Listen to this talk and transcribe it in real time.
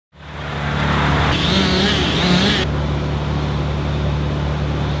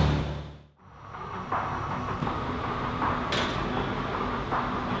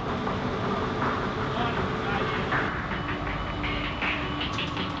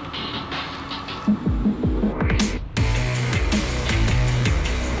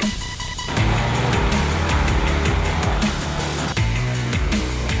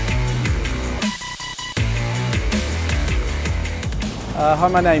Hi,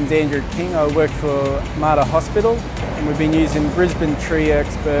 my name's Andrew King. I work for Mater Hospital and we've been using Brisbane tree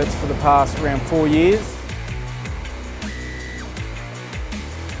experts for the past around 4 years.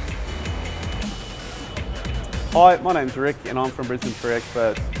 Hi, my name's Rick and I'm from Brisbane Tree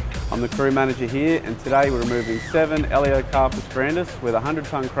Experts. I'm the crew manager here and today we're removing 7 Elaeocarpus grandis with a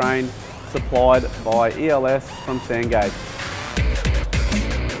 100-tonne crane supplied by ELS from Sandgate.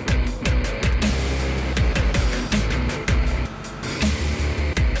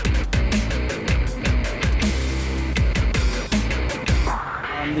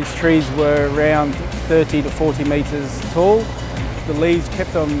 These trees were around 30 to 40 metres tall. The leaves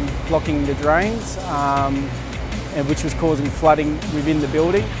kept on blocking the drains, which was causing flooding within the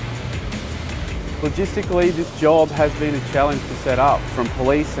building. Logistically, this job has been a challenge to set up, from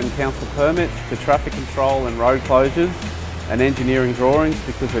police and council permits to traffic control and road closures and engineering drawings,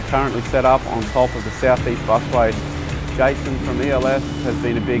 because we're currently set up on top of the southeast busway. Jason from ELS has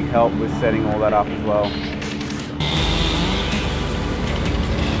been a big help with setting all that up as well.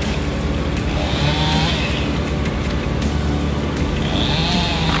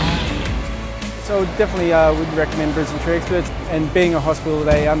 So definitely would recommend Brisbane Tree Experts, and being a hospital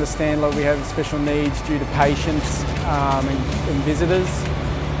they understand we have special needs due to patients and visitors.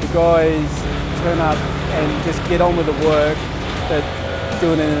 The guys turn up and just get on with the work, but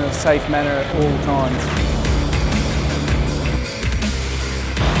doing it in a safe manner at all times.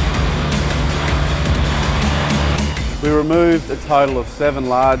 We removed a total of 7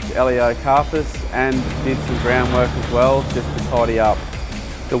 large Elaeocarpus and did some groundwork as well just to tidy up.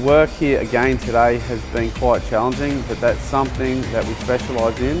 The work here again today has been quite challenging, but that's something that we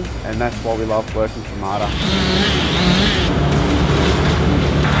specialise in and that's why we love working for Mater.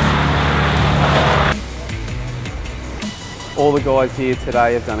 All the guys here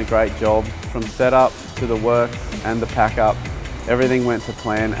today have done a great job, from setup to the works and the pack up. Everything went to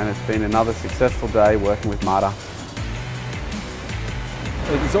plan and it's been another successful day working with Mater.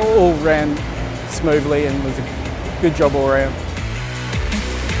 It all ran smoothly and was a good job all around.